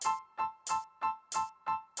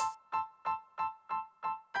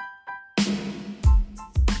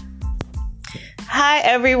Hi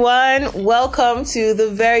everyone, welcome to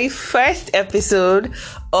the very first episode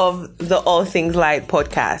of the All Things Light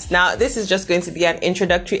podcast. Now, this is just going to be an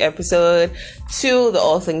introductory episode to the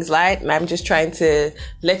All Things Light, and I'm just trying to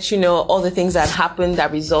let you know all the things that happened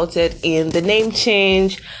that resulted in the name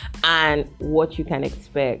change and what you can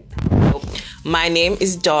expect. So, my name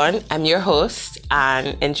is Dawn, I'm your host,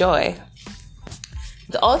 and enjoy.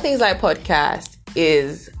 The All Things Light podcast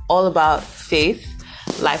is all about faith,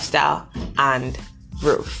 lifestyle, and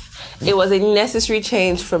growth. It was a necessary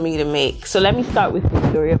change for me to make. So let me start with the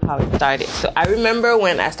story of how it started. So I remember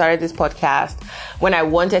when I started this podcast, when I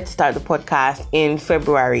wanted to start the podcast in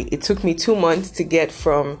February, it took me 2 months to get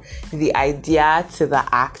from the idea to the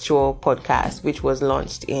actual podcast, which was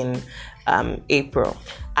launched in April.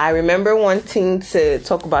 I remember wanting to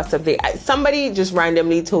talk about something. Somebody just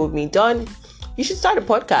randomly told me, Dawn, you should start a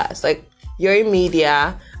podcast. Like, you're in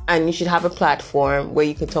media, and you should have a platform where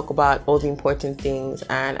you can talk about all the important things.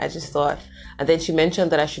 And I just thought, and then she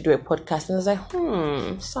mentioned that I should do a podcast. And I was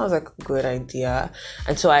like, sounds like a good idea.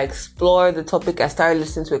 And so I explored the topic. I started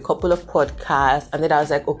listening to a couple of podcasts. And then I was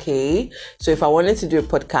like, okay, so if I wanted to do a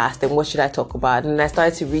podcast, then what should I talk about? And I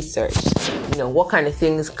started to research, what kind of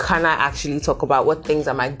things can I actually talk about? What things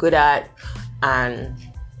am I good at? And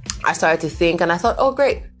I started to think, and I thought, oh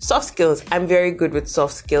great, soft skills. I'm very good with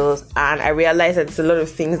soft skills. And I realized that there's a lot of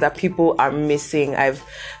things that people are missing. I've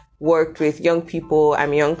worked with young people.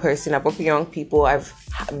 I'm a young person. I've worked with young people. I've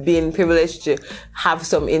been privileged to have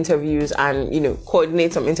some interviews and,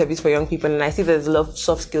 coordinate some interviews for young people. And I see there's a lot of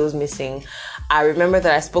soft skills missing. I remember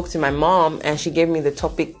that I spoke to my mom and she gave me the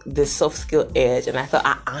topic, the soft skill edge. And I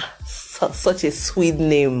thought, such a sweet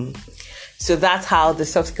name. So that's how the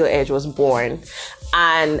Soft Skill Edge was born.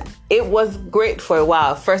 And it was great for a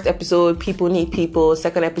while. First episode, people need people.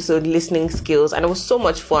 Second episode, listening skills. And it was so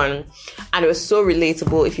much fun. And it was so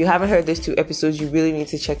relatable. If you haven't heard those 2 episodes, you really need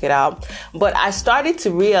to check it out. But I started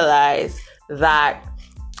to realize that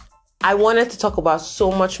I wanted to talk about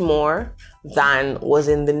so much more than was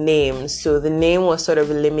in the name. So the name was sort of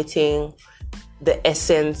limiting the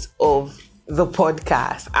essence of the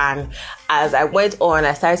podcast. And as I went on,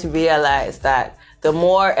 I started to realize that the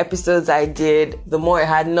more episodes I did, the more it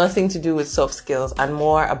had nothing to do with soft skills and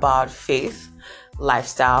more about faith,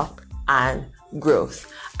 lifestyle, and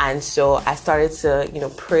growth. And so I started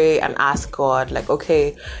to, pray and ask God, like,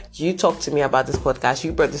 okay, you talk to me about this podcast.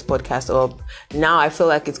 You brought this podcast up. Now I feel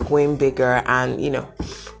like it's going bigger and,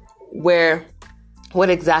 what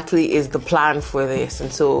exactly is the plan for this?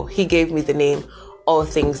 And so he gave me the name All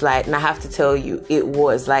Things Light. And I have to tell you, it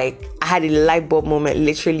was like I had a light bulb moment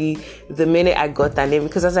literally the minute I got that name,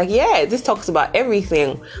 because I was like, yeah, this talks about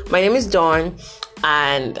everything. My name is Dawn,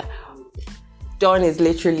 and Dawn is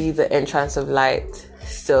literally the entrance of light.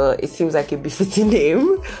 So it seems like a befitting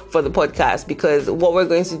name for the podcast, because what we're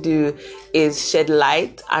going to do is shed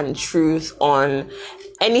light and truth on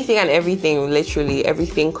anything and everything, literally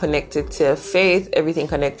everything connected to faith, everything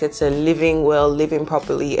connected to living well, living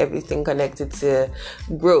properly, everything connected to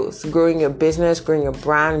growth, growing your business, growing your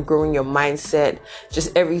brand, growing your mindset,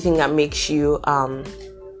 just everything that makes you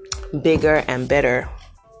bigger and better.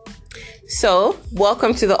 So,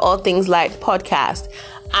 welcome to the All Things Light podcast.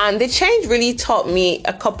 And the change really taught me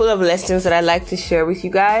a couple of lessons that I'd like to share with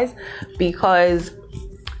you guys, because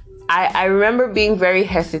I remember being very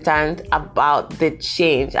hesitant about the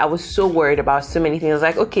change. I was so worried about so many things. I was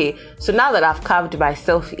like, okay, so now that I've carved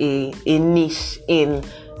myself a niche in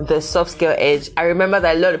the soft skill edge, I remember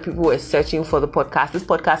that a lot of people were searching for the podcast. This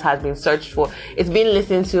podcast has been searched for. It's been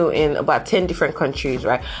listened to in about 10 different countries,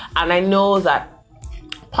 right? And I know that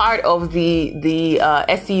part of the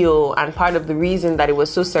SEO and part of the reason that it was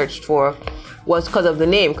so searched for was because of the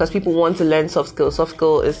name, because people want to learn soft skills. Soft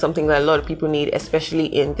skill is something that a lot of people need, especially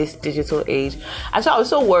in this digital age. And so I was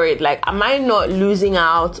so worried, like, am I not losing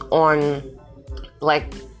out on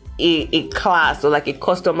like a class or like a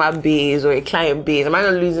customer base or a client base? Am I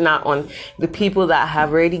not losing out on the people that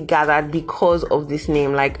have already gathered because of this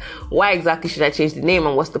name? Like, why exactly should I change the name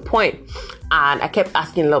and what's the point? And I kept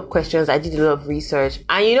asking a lot of questions. I did a lot of research.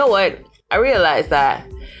 And you know what? I realized that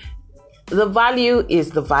the value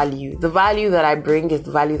is the value. The value that I bring is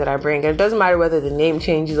the value that I bring. And it doesn't matter whether the name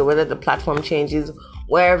changes or whether the platform changes.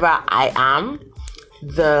 Wherever I am,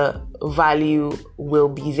 the value will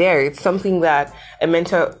be there. It's something that a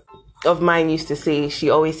mentor of mine used to say. She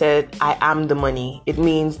always said, I am the money. It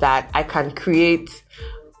means that I can create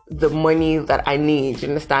the money that I need. You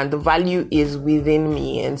understand? The value is within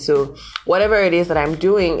me. And so whatever it is that I'm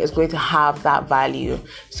doing is going to have that value.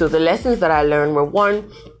 So the lessons that I learned were, one,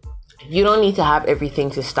 you don't need to have everything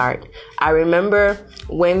to start. I remember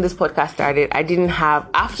when this podcast started,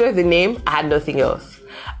 after the name, I had nothing else.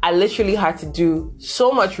 I literally had to do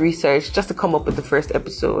so much research just to come up with the first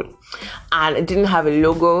episode. And it didn't have a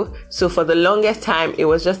logo. So for the longest time, it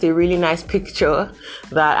was just a really nice picture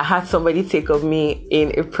that I had somebody take of me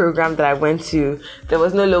in a program that I went to. There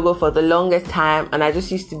was no logo for the longest time. And I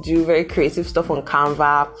just used to do very creative stuff on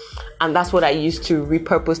Canva. And that's what I used to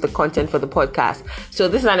repurpose the content for the podcast. So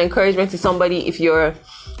this is an encouragement to somebody. If you're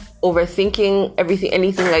overthinking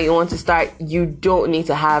anything that you want to start, you don't need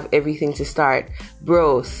to have everything to start.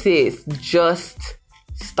 Bro, sis, just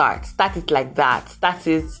start it like that.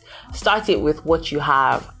 Start it with what you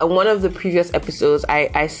have. And one of the previous episodes,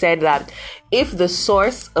 I said that if the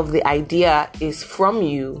source of the idea is from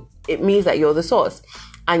you, it means that you're the source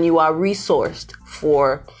and you are resourced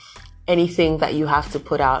for anything that you have to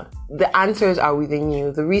put out. The answers are within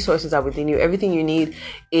you. The resources are within you. Everything you need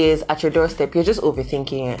is at your doorstep. You're just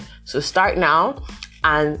overthinking it. So start now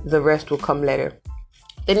and the rest will come later.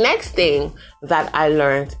 The next thing that I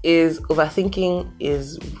learned is overthinking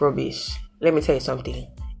is rubbish. Let me tell you something.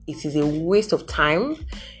 It is a waste of time,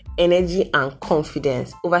 energy, and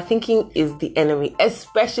confidence. Overthinking is the enemy,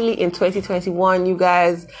 especially in 2021. You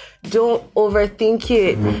guys, don't overthink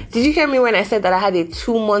it. Did you hear me when I said that I had a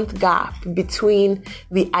 2-month gap between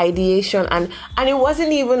the ideation and it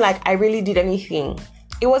wasn't even like I really did anything.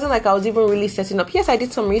 It wasn't like I was even really setting up. Yes, I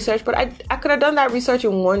did some research, but I could have done that research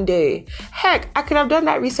in 1 day. Heck, I could have done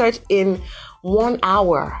that research in 1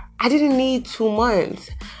 hour. I didn't need 2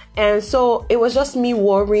 months. And so it was just me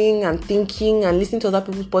worrying and thinking and listening to other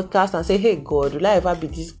people's podcasts and say, hey God, will I ever be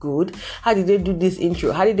this good? How did they do this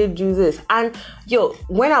intro? How did they do this? And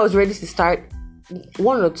when I was ready to start,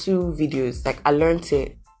 1 or 2 videos, like I learned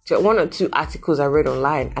it. 1 or 2 articles I read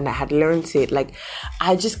online and I had learned it. Like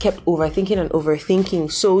I just kept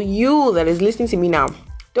overthinking. So you that is listening to me now,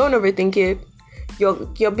 don't overthink it.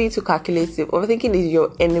 You're being too calculative. Overthinking is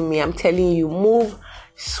your enemy. I'm telling you, move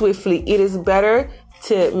swiftly. It is better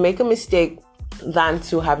to make a mistake than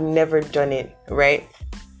to have never done it, right?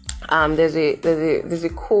 There's a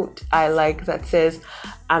quote I like that says,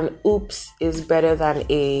 an oops is better than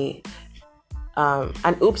a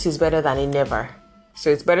never. So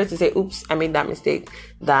it's better to say, oops, I made that mistake,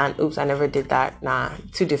 than oops, I never did that. Nah,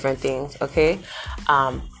 2 different things, okay?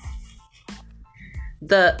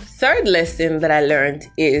 The third lesson that I learned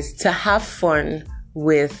is to have fun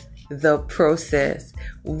with the process.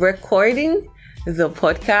 Recording the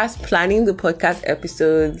podcast, planning the podcast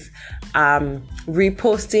episodes,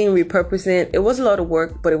 reposting, repurposing. It was a lot of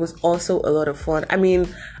work, but it was also a lot of fun. I mean,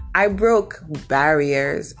 I broke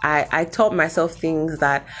barriers. I taught myself things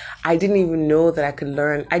that I didn't even know that I could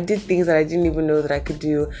learn. I did things that I didn't even know that I could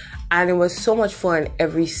do. And it was so much fun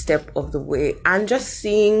every step of the way. And just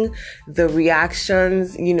seeing the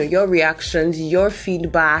reactions, your reactions, your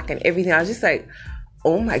feedback and everything. I was just like,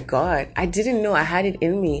 oh my God, I didn't know I had it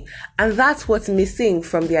in me. And that's what's missing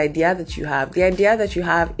from the idea that you have. The idea that you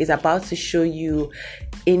have is about to show you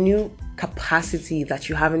a new capacity that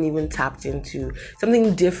you haven't even tapped into,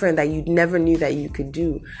 something different that you never knew that you could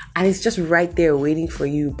do. And it's just right there waiting for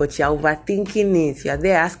you, but you're overthinking it. You're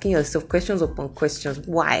there asking yourself questions upon questions.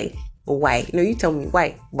 Why? You tell me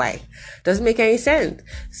why? Doesn't make any sense.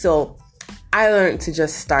 So I learned to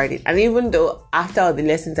just start it. And even though after all the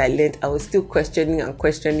lessons I learned, I was still questioning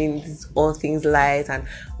all things light and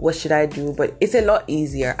what should I do? But it's a lot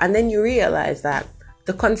easier. And then you realize that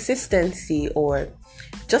the consistency or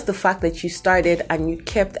just the fact that you started and you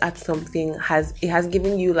kept at something has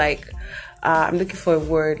given you I'm looking for a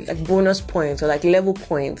word, like bonus points or like level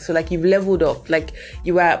points. So like you've leveled up. Like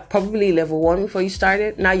you were probably level 1 before you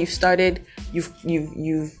started. Now you've started, you've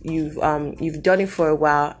done it for a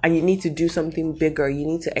while and you need to do something bigger. You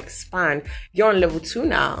need to expand. You're on level 2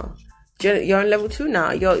 now.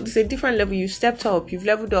 It's a different level. You stepped up, you've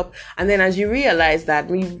leveled up. And then as you realize that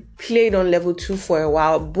when you played on level 2 for a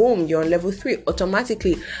while, boom, you're on level 3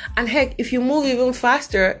 automatically. And heck, if you move even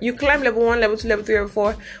faster, you climb level 1, level 2, level 3, level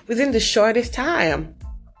 4 within the shortest time.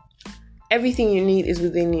 Everything you need is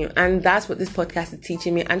within you. And that's what this podcast is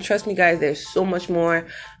teaching me. And trust me, guys, there's so much more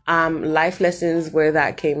life lessons where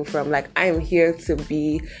that came from. Like, I am here to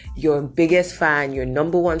be your biggest fan, your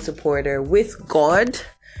number 1 supporter with God,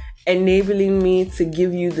 enabling me to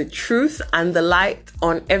give you the truth and the light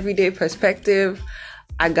on everyday perspective.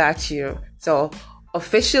 I got you. So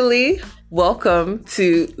officially, welcome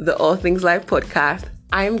to the All Things Life podcast.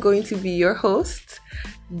 I am going to be your host,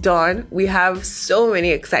 Dawn. We have so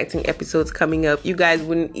many exciting episodes coming up. You guys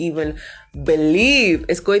wouldn't even believe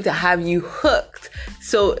it's going to have you hooked.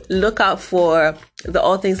 So look out for the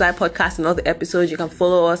All Things Live podcast and all the episodes, you can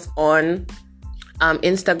follow us on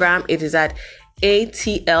Instagram. It is at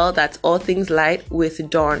ATL, that's All Things Light with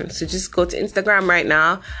Dawn. So just go to Instagram right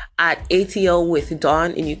now at ATL with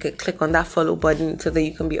Dawn, and you can click on that follow button so that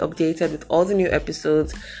you can be updated with all the new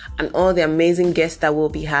episodes and all the amazing guests that we'll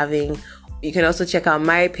be having. You can also check out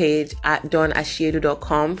my page at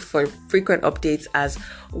dawnashiedu.com for frequent updates as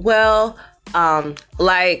well.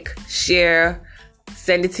 Like, share,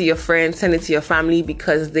 send it to your friends, send it to your family,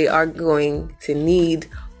 because they are going to need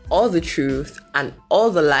all the truth and all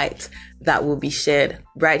the light that will be shared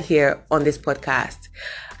right here on this podcast.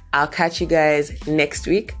 I'll catch you guys next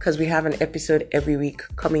week, because we have an episode every week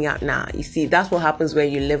coming out now. You see, that's what happens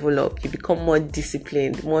when you level up. You become more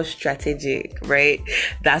disciplined, more strategic, right?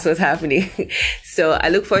 That's what's happening. So I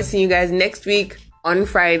look forward to seeing you guys next week on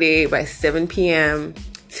Friday by 7 p.m.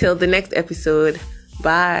 Till the next episode.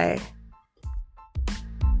 Bye.